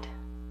God,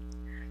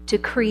 to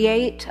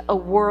create a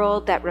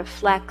world that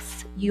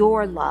reflects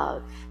your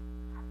love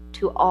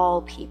to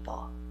all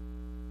people.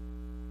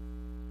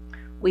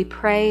 We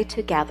pray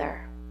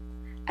together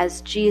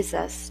as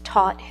Jesus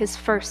taught his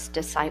first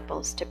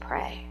disciples to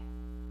pray.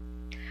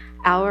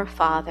 Our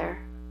Father,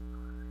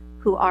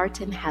 who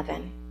art in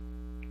heaven,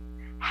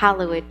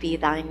 hallowed be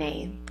thy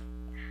name.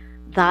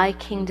 Thy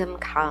kingdom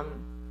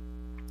come,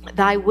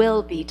 thy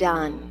will be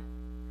done,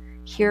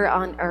 here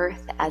on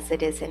earth as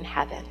it is in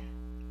heaven.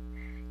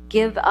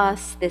 Give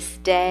us this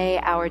day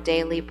our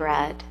daily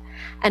bread,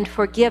 and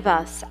forgive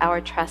us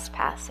our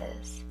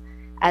trespasses,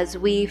 as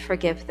we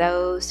forgive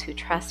those who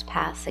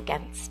trespass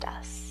against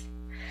us.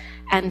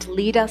 And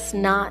lead us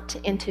not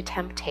into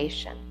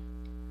temptation,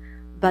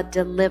 but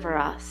deliver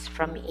us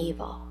from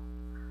evil.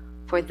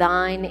 For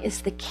thine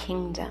is the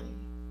kingdom,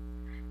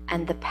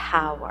 and the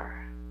power,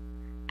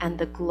 and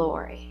the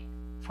glory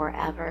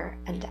forever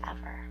and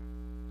ever.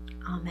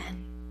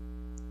 Amen.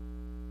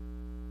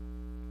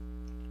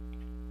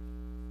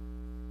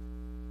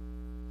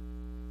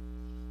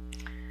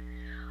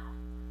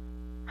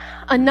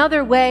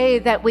 Another way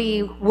that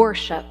we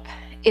worship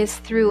is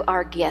through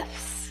our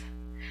gifts.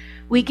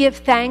 We give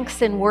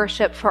thanks in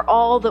worship for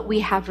all that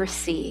we have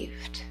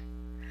received.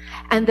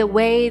 And the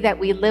way that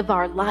we live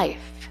our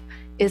life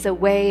is a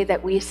way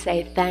that we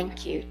say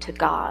thank you to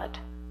God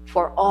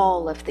for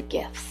all of the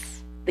gifts.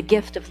 The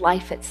gift of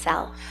life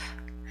itself.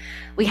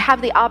 We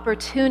have the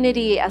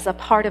opportunity as a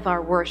part of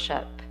our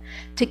worship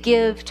to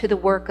give to the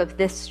work of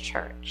this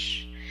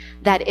church,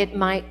 that it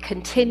might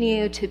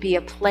continue to be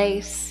a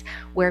place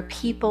where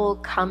people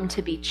come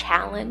to be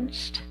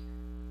challenged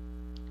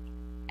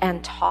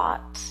and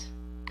taught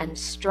and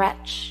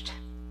stretched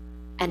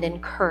and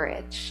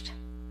encouraged,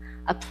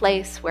 a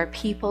place where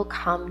people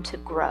come to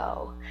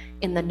grow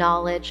in the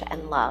knowledge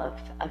and love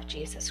of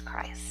Jesus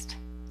Christ.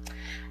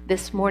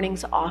 this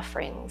morning's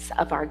offerings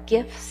of our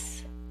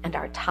gifts and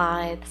our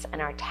tithes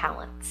and our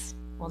talents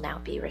will now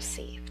be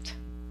received.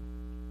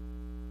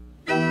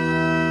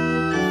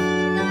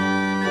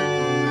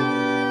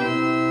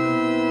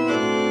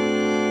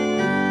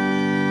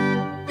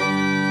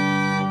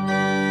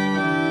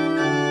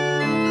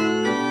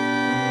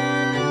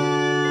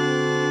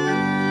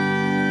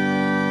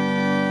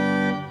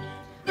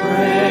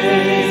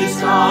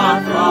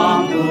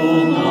 From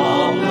whom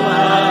all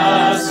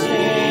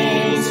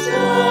blessings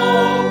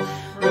flow,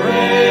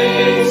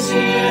 praise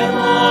Him,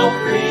 all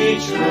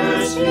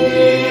creatures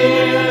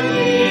here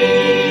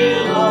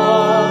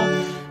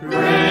below.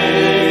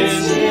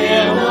 Praise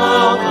Him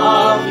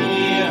above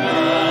the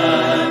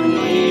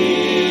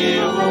heavenly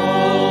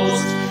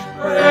host.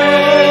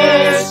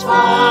 Praise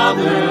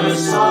Father,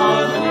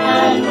 Son,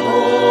 and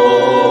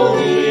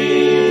Holy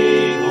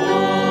Ghost.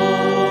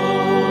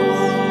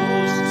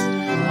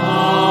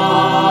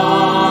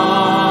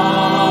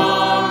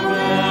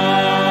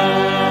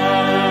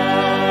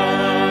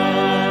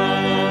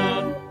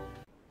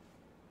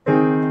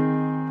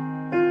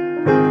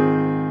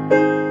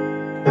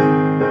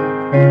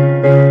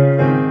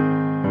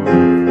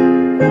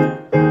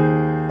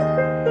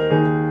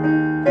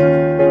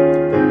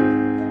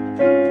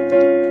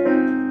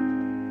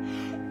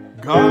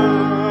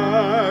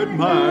 Guide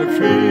my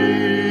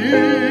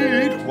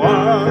feet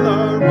while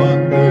I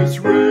run this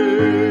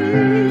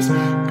race.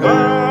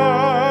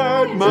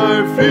 Guide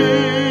my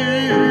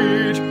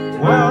feet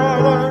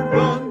while I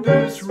run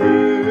this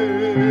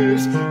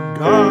race.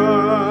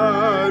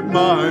 Guide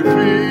my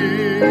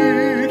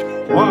feet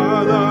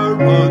while I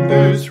run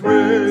this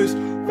race.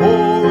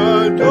 For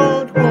I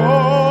don't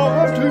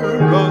want to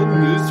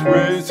run this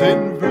race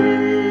in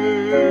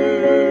vain.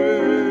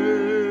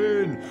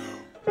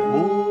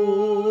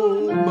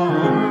 Hold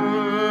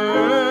my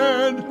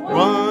hand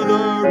while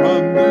I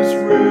run this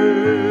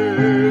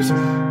race.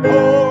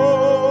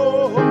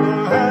 Hold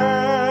my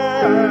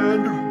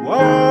hand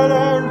while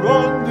I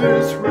run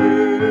this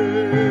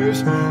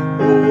race.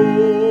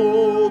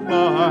 Hold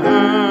my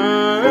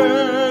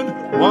hand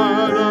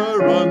while I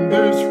run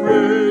this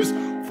race.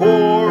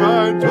 For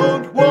I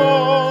don't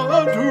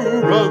want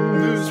to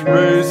run this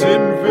race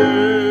in vain.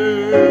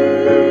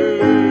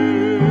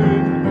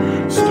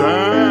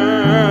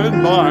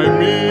 Stand by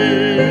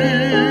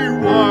me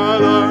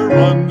while I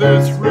run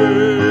this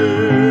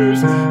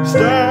race.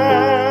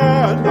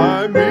 Stand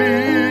by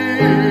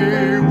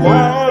me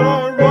while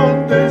I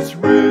run this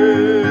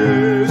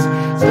race.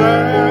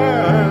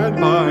 Stand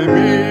by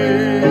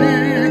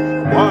me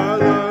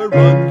while I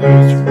run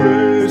this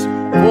race.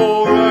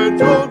 For I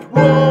don't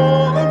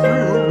want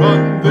to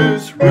run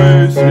this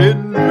race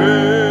in vain.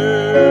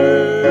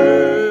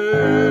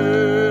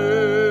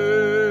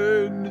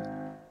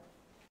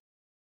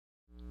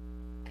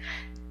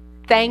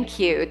 Thank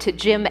you to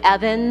Jim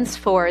Evans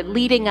for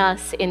leading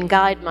us in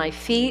Guide My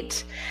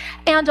Feet,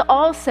 and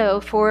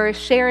also for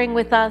sharing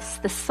with us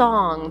the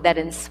song that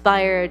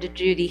inspired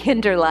Judy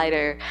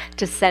Hinderleiter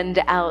to send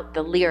out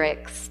the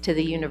lyrics to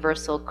the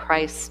Universal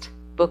Christ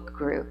book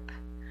group.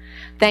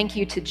 Thank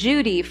you to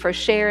Judy for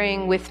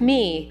sharing with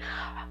me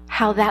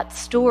how that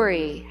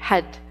story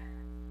had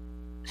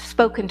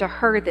spoken to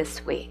her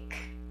this week.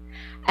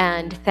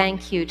 And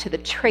thank you to the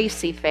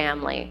Tracy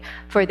family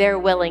for their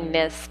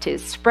willingness to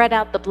spread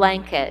out the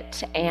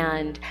blanket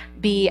and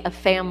be a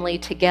family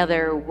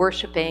together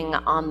worshiping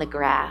on the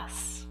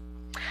grass.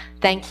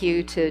 Thank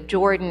you to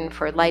Jordan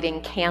for lighting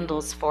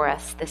candles for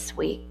us this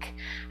week.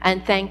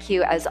 And thank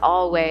you, as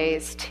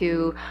always,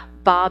 to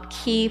Bob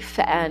Keefe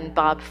and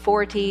Bob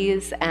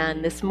Fortes,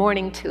 and this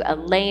morning to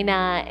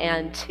Elena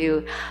and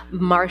to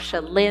Marcia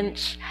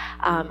Lynch.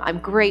 I'm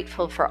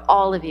grateful for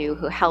all of you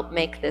who help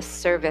make this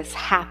service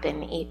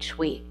happen each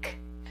week.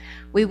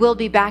 We will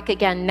be back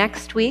again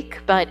next week,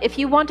 but if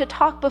you want to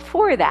talk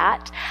before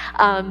that,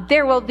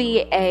 there will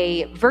be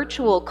a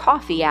virtual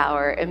coffee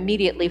hour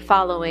immediately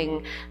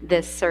following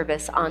this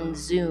service on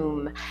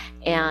Zoom,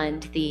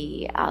 and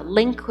the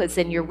link was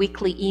in your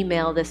weekly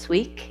email this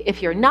week.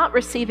 If you're not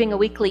receiving a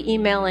weekly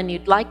email and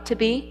you'd like to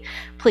be,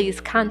 please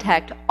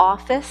contact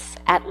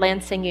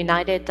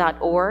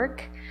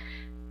office@lansingunited.org.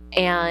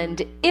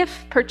 And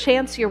if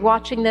perchance you're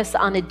watching this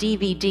on a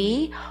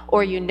DVD,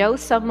 or you know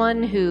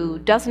someone who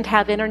doesn't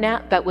have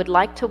internet but would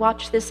like to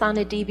watch this on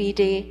a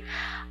DVD,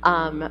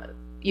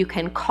 you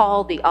can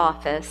call the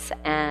office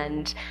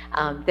and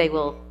they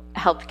will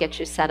help get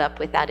you set up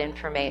with that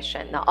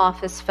information. The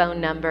office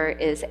phone number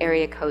is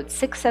area code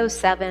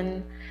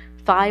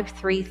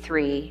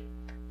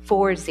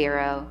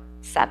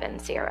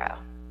 607-533-4070.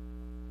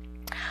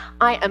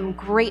 I am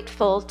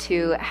grateful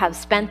to have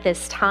spent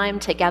this time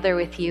together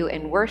with you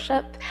in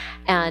worship,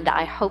 and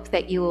I hope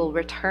that you will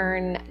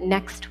return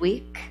next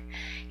week.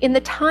 In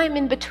the time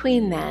in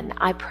between then,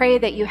 I pray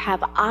that you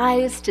have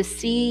eyes to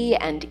see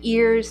and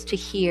ears to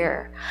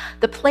hear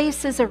the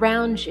places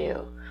around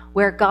you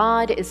where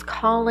God is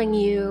calling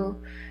you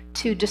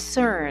to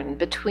discern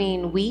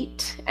between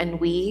wheat and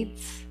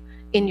weeds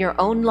in your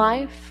own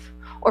life,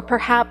 or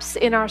perhaps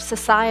in our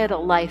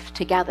societal life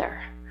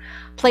together.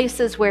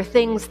 places where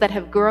things that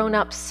have grown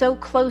up so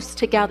close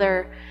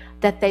together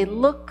that they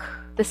look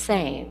the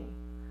same,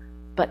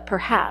 but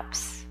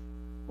perhaps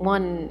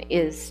one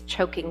is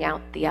choking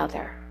out the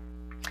other.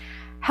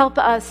 Help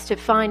us to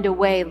find a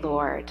way,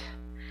 Lord,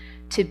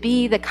 to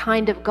be the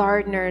kind of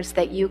gardeners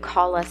that you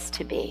call us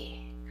to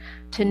be,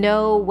 to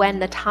know when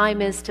the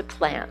time is to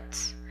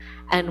plant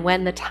and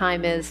when the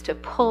time is to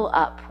pull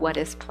up what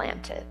is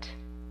planted.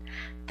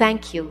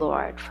 Thank you,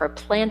 Lord, for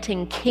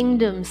planting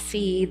kingdom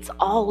seeds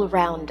all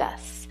around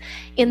us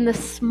in the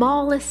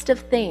smallest of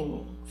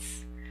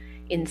things,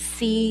 in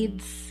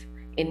seeds,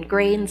 in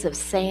grains of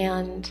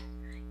sand,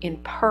 in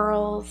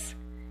pearls,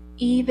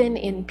 even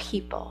in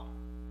people.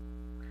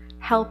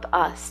 Help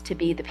us to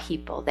be the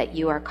people that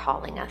you are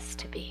calling us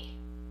to be.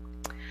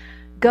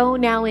 Go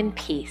now in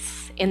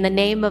peace, in the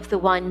name of the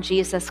one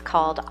Jesus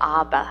called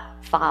Abba,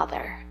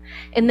 Father,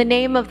 in the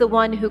name of the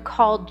one who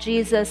called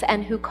Jesus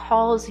and who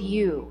calls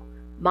you,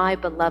 my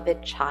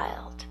beloved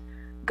child.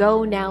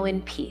 Go now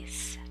in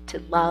peace to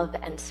love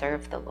and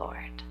serve the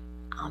Lord.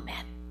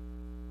 Amen.